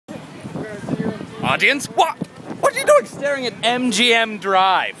audience. What? What are you doing staring at Mgm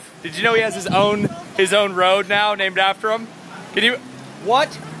Drive? Did you know he has his own road now named after him? Can you?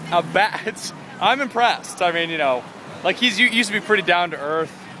 What a bat! I'm impressed. I mean, you know, like he used to be pretty down to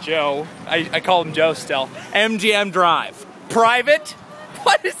earth, Joe. I call him Joe still. Mgm Drive. Private?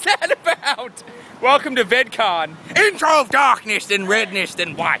 What is that about? Welcome to VidCon. Intro of darkness, then redness,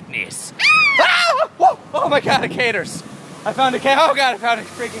 then whiteness. Ah! Whoa! Oh my God, a caters. I found a oh God, I found a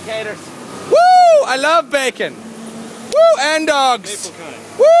freaking caters. Woo! I love bacon. Woo! And dogs.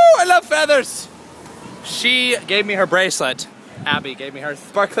 Woo! I love feathers. She gave me her bracelet. Abby gave me her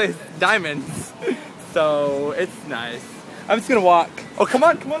sparkly diamonds. So it's nice. I'm just gonna walk. Oh, come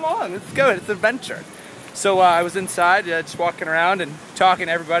on along. Let's go. It's an adventure. So I was inside, just walking around and talking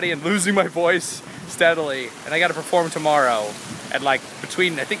to everybody and losing my voice steadily. And I got to perform tomorrow at like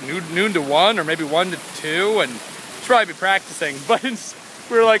between I think noon to 1 or maybe 1 to 2, and should probably be practicing. But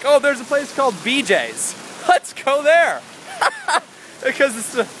we were like, oh, there's a place called BJ's. Let's go there. Because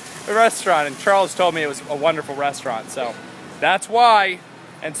it's a restaurant, and Charles told me it was a wonderful restaurant, so that's why.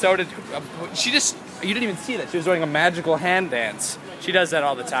 And so did she. Just, you didn't even see that she was doing a magical hand dance. She does that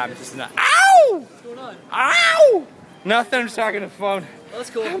all the time. It's just not. Ow! What's going on? Ow! Nothing. I'm just talking to the phone. Oh, that's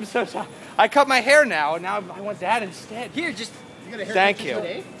cool. I'm so sorry. I cut my hair now, and now I want that instead. Here, just you got a haircut. Thank you.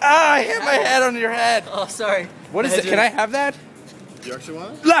 Today? Ah, I hit my head on your head. Oh, sorry. What is it? Can I have that? You actually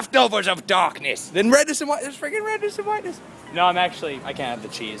want it? Leftovers of darkness. Then redness and white. There's freaking redness and whiteness. No, I can't have the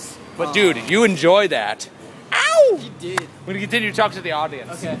cheese. But dude, you enjoy that. Ow! You did. We're gonna continue to talk to the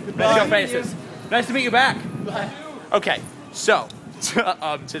audience. Okay. Let's go faces. Nice to meet you back. Bye. Okay, so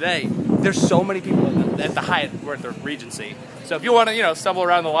today there's so many people at the Hyatt. We're at the Regency. So if you want to, you know, stumble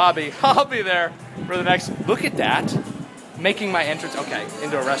around the lobby, I'll be there for the next. Look at that. Making my entrance. Okay,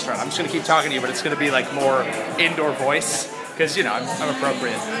 into a restaurant. I'm just gonna keep talking to you, but it's gonna be like more indoor voice because you know I'm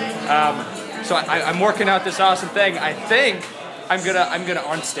appropriate. So I'm working out this awesome thing. I think I'm gonna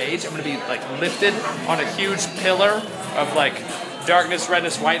on stage. I'm gonna be like lifted on a huge pillar of like darkness,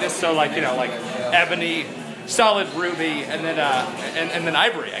 redness, whiteness. So like you know like ebony, solid ruby, and then and then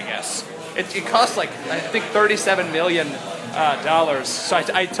ivory. I guess it costs like I think $37 million. So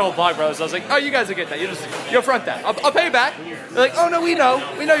I told Vlog Brothers, I was like, oh, you guys will get that. You'll front that. I'll pay you back. They're like, oh no, we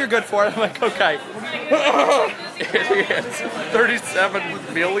know you're good for it. I'm like, okay. Idiots.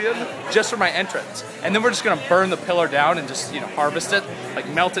 $37 million just for my entrance, and then we're just gonna burn the pillar down and just harvest it, like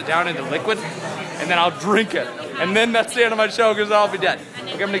melt it down into liquid, and then I'll drink it, and then that's the end of my show because I'll be dead.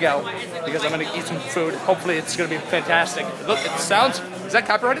 Okay, I'm gonna go because I'm gonna eat some food. Hopefully, it's gonna be fantastic. Look, it sounds. Is that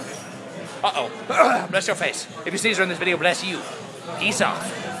copyrighted? Uh-oh. Bless your face. If you sneeze during this video, bless you. Peace off.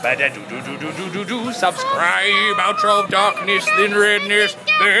 Subscribe. Outro of darkness, then redness,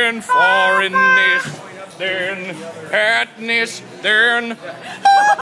 then foreignness, then fatness, then...